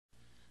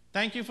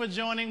Thank you for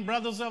joining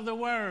Brothers of the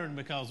Word,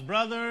 because,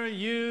 brother,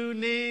 you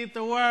need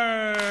the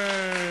Word.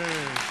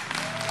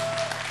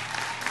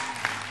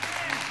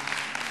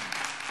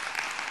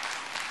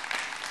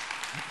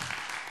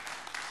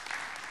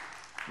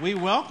 We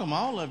welcome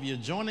all of you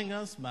joining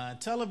us by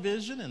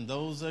television and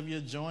those of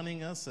you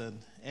joining us at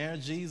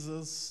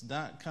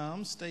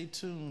airjesus.com. Stay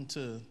tuned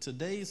to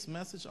today's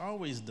message.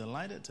 Always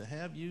delighted to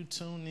have you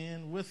tune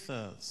in with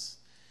us.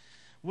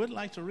 Would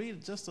like to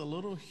read just a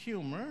little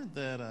humor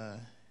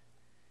that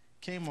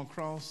came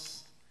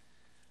across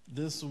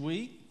this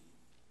week.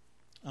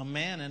 A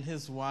man and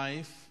his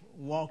wife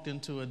walked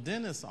into a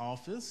dentist's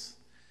office.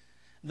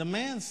 The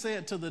man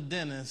said to the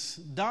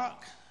dentist,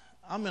 "Doc,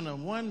 I'm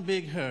in one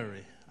big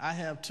hurry. I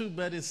have two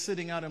buddies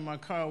sitting out in my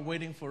car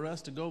waiting for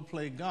us to go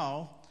play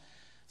golf.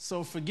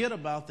 So forget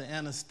about the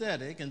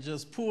anesthetic and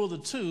just pull the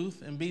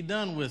tooth and be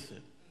done with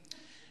it.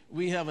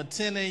 We have a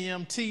 10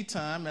 a.m. tee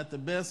time at the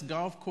best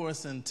golf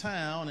course in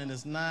town, and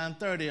it's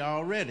 9:30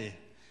 already.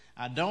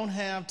 I don't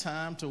have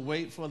time to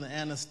wait for the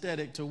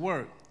anesthetic to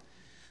work."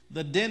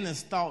 The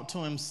dentist thought to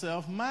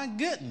himself, "My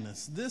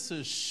goodness, this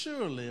is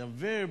surely a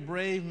very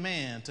brave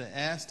man to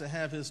ask to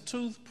have his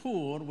tooth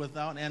pulled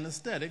without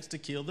anesthetics to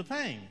kill the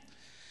pain."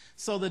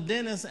 So the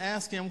dentist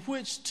asked him,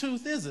 "Which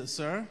tooth is it,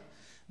 sir?"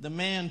 The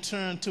man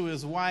turned to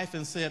his wife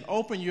and said,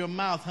 "Open your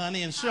mouth,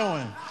 honey, and show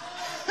him."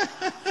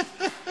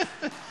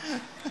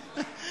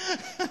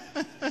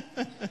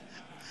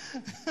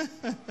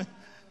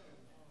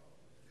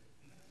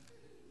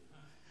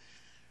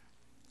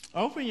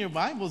 Open your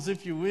Bibles,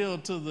 if you will,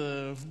 to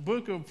the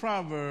book of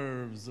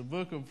Proverbs, the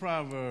book of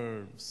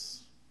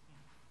Proverbs.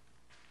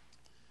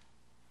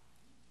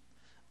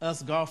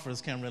 Us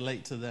golfers can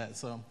relate to that,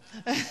 so.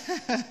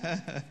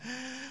 The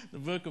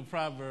book of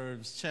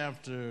Proverbs,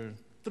 chapter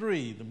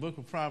 3, the book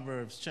of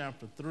Proverbs,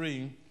 chapter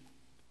 3.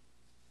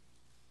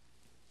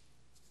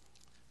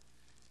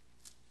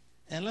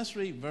 And let's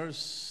read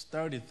verse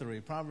 33,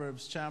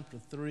 Proverbs chapter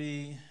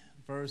 3,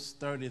 verse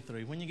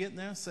 33. When you get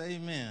there, say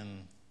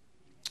amen.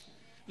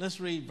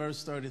 Let's read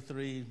verse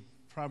 33,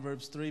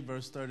 Proverbs 3,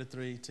 verse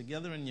 33,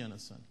 together in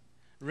unison.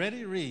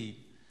 Ready, read.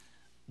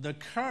 "The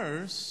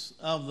curse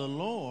of the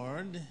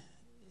Lord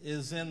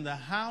is in the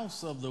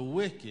house of the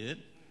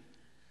wicked,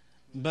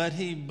 but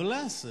he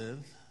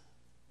blesseth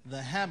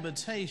the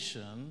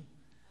habitation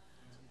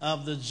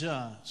of the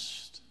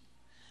just."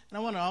 And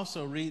I want to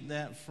also read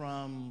that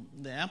from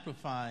the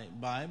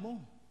Amplified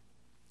Bible.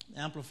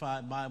 The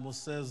Amplified Bible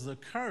says, "The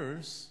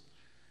curse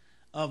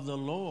of the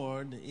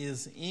Lord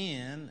is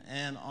in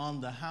and on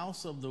the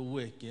house of the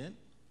wicked,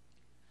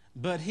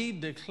 but he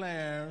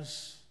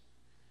declares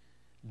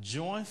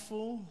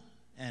joyful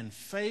and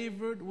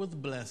favored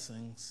with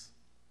blessings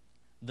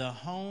the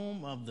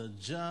home of the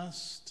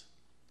just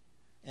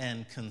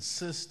and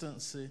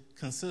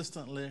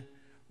consistently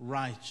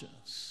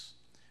righteous."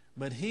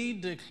 But he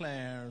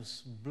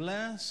declares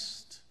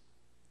blessed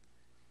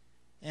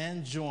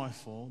and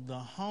joyful the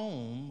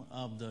home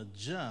of the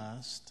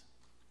just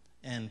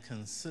and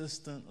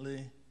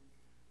consistently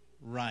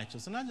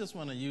righteous. And I just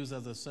want to use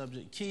as a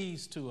subject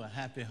keys to a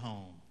happy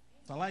home.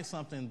 I like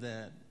something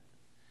that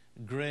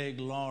Greg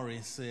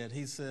Laurie said.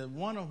 He said,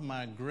 "One of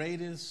my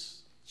greatest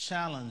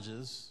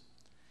challenges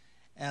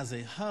as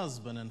a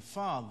husband and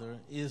father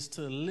is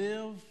to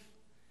live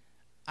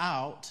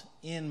out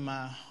in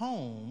my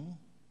home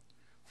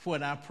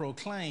what I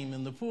proclaim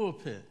in the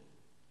pulpit.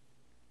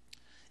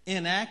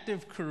 In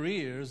active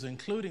careers,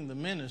 including the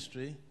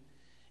ministry,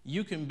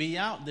 you can be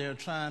out there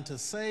trying to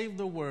save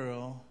the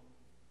world,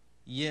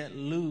 yet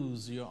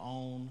lose your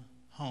own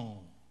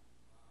home."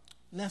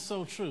 And that's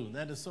so true.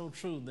 That is so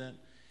true, that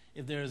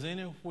if there is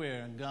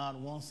anywhere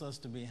God wants us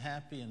to be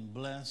happy and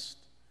blessed,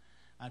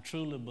 I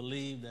truly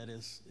believe that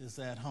is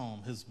at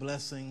home. His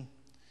blessing,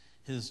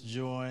 his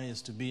joy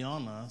is to be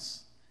on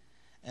us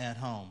at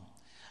home.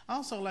 I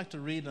also like to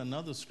read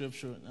another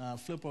scripture.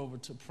 Flip over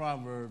to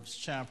Proverbs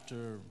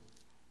chapter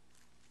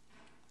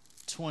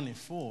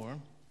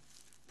 24.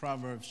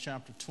 Proverbs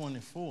chapter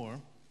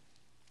 24.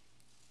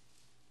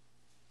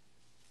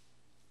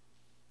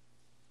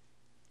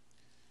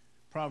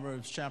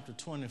 Proverbs chapter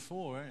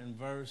 24 and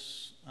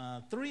verse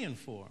 3 and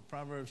 4.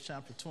 Proverbs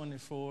chapter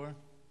 24,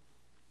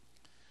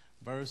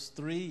 verse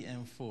 3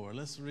 and 4.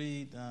 Let's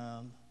read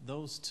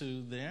those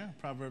two there.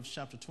 Proverbs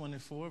chapter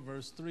 24,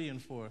 verse 3 and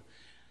 4.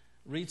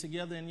 Read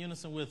together in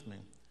unison with me.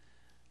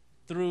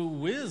 "Through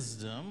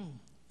wisdom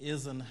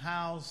is an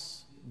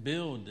house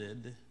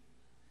builded,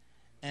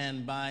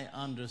 and by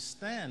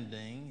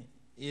understanding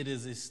it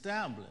is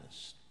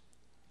established.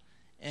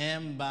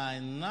 And by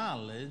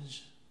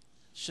knowledge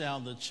shall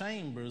the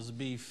chambers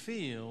be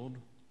filled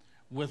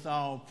with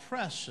all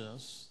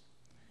precious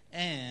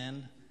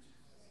and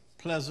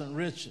pleasant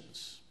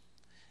riches."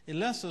 It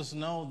lets us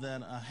know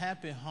that a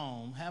happy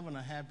home, having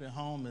a happy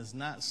home, is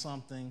not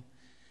something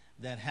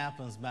that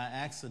happens by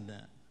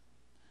accident.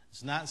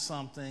 It's not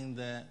something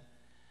that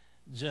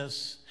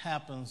just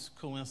happens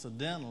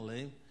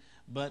coincidentally,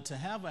 but to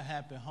have a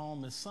happy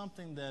home is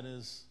something that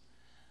is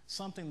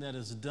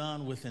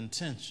done with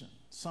intention,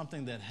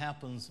 something that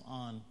happens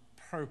on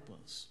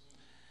purpose.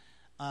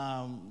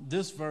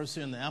 This verse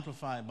here in the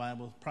Amplified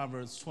Bible,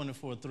 Proverbs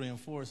 24, 3 and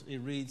 4,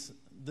 it reads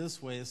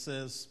this way. It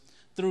says,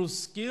 through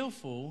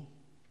skillful,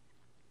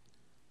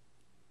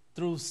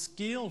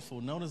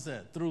 notice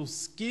that, through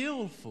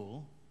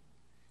skillful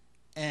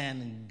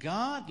and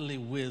godly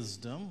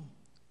wisdom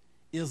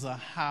is a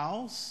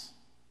house,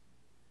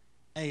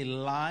 a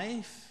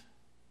life,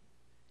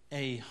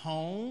 a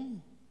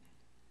home,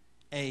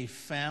 a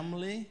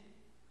family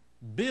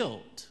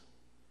built,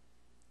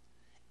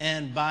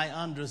 and by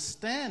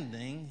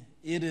understanding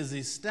it is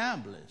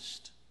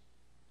established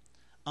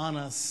on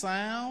a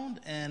sound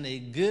and a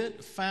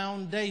good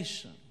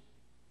foundation,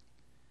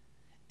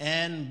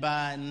 and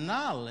by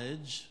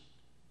knowledge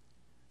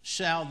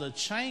shall the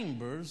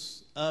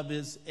chambers of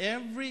its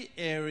every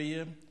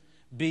area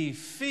be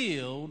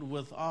filled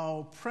with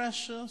all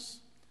precious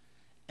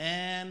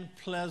and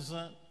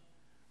pleasant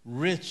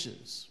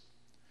riches.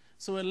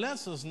 So it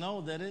lets us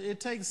know that it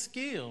takes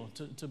skill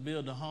to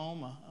build a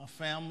home, a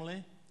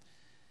family,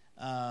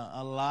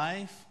 a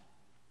life.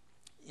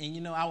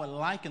 And, I would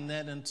liken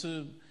that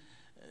into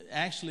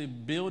actually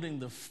building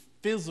the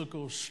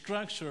physical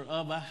structure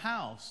of a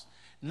house.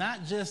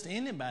 Not just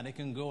anybody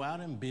can go out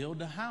and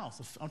build a house.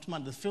 I'm talking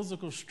about the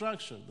physical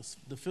structure,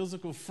 the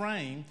physical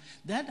frame.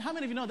 How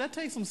many of you know that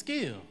takes some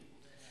skill?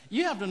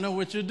 You have to know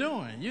what you're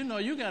doing. You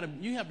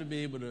have to be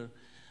able to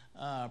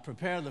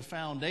prepare the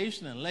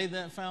foundation and lay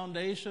that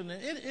foundation.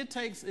 It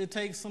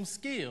takes some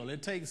skill.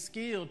 It takes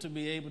skill to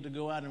be able to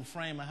go out and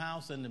frame a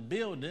house and to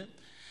build it.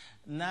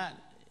 Not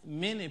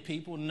many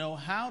people know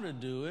how to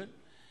do it.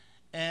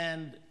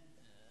 And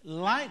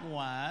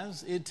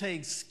likewise, it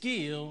takes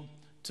skill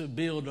to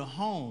build a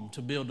home,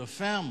 to build a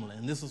family.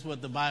 And this is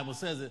what the Bible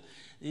says.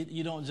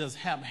 You don't just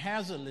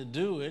haphazardly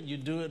do it. You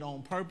do it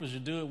on purpose. You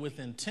do it with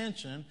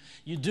intention.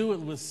 You do it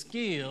with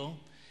skill.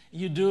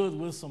 You do it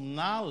with some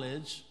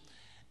knowledge.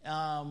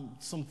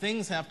 Some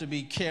things have to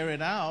be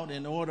carried out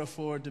in order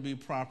for it to be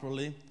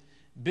properly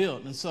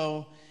built. And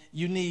so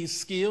you need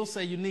skill.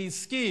 Say you need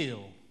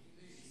skill.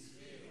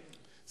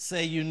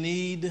 Say you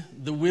need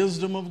the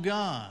wisdom of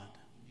God.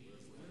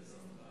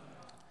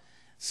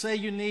 Say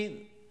you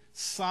need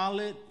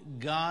solid,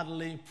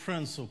 godly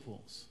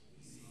principles.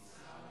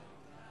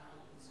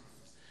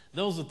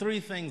 Those are three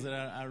things that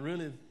I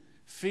really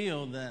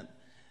feel that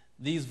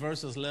these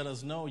verses let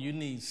us know. You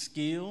need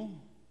skill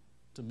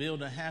to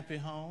build a happy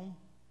home.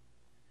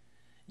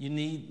 You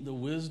need the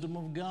wisdom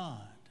of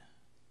God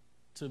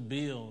to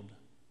build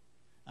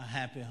a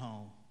happy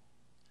home.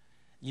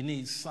 You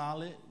need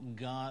solid,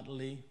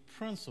 godly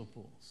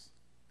principles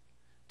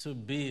to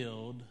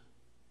build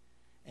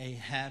a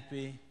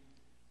happy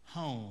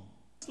home.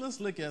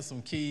 Let's look at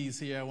some keys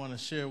here I want to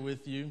share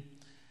with you.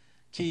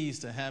 Keys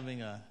to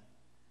having a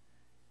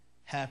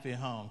happy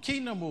home. Key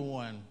number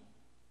one,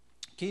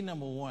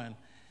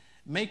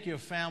 make your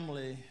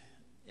family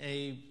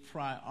a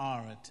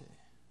priority.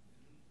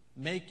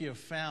 Make your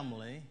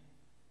family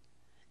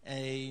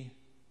a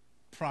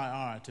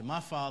priority. My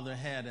father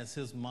had as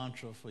his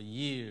mantra for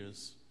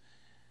years,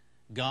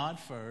 God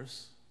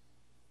first,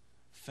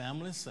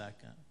 family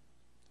second,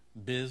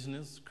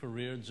 business,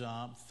 career,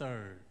 job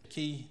third.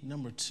 Key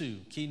number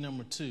two,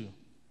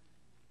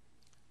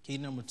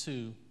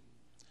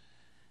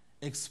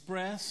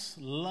 express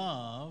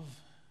love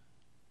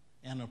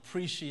and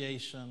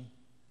appreciation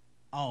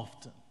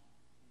often.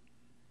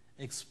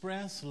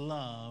 Express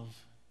love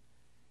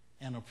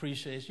and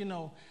appreciation.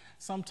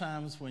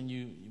 Sometimes when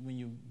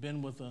you've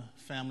been with a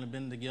family,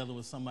 been together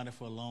with somebody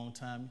for a long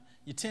time,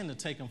 you tend to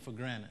take them for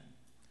granted.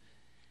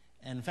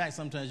 And in fact,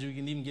 sometimes you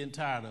can even get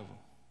tired of them.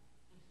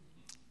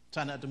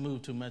 Try not to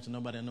move too much and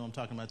nobody will know I'm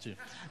talking about you.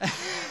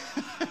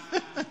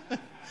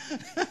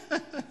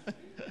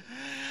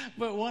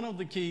 But one of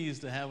the keys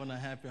to having a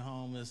happy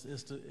home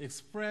is to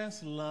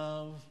express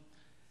love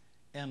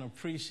and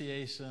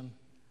appreciation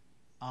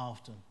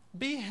often.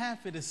 Be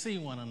happy to see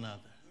one another.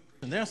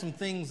 And there are some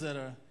things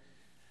that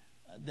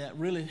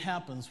really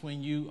happens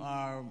when you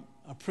are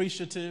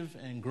appreciative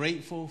and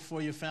grateful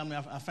for your family.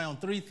 I found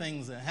three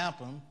things that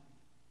happen.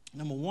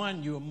 Number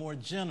one, you are more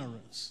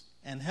generous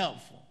and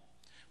helpful.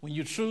 When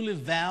you truly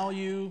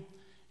value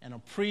and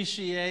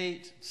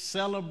appreciate,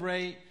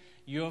 celebrate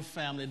your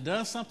family, it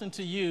does something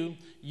to you.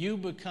 You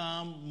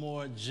become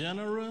more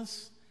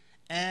generous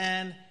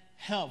and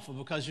helpful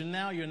because you're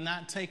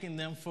not taking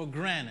them for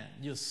granted.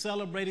 You're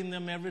celebrating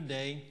them every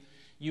day.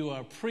 You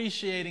are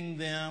appreciating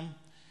them.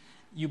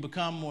 You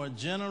become more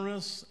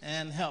generous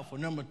and helpful.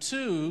 Number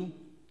two,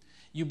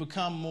 you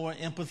become more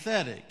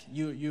empathetic.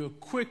 You're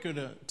quicker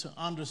to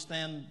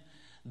understand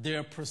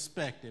their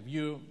perspective.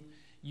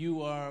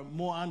 You are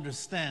more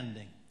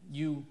understanding.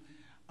 You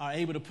are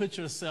able to put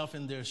yourself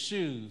in their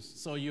shoes.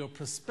 So your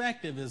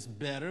perspective is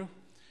better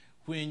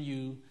when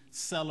you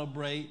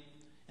celebrate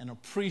and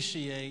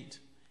appreciate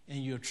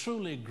and you're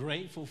truly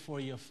grateful for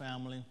your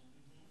family.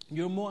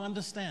 You're more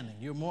understanding.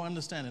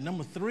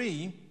 Number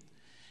three,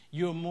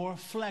 you're more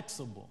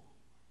flexible.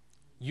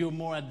 You're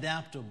more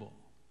adaptable.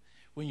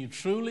 When you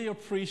truly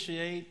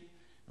appreciate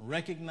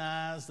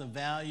recognize the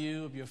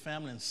value of your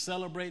family and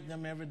celebrate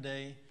them every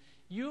day,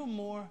 you're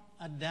more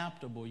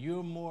adaptable,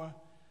 you're more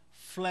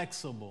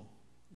flexible.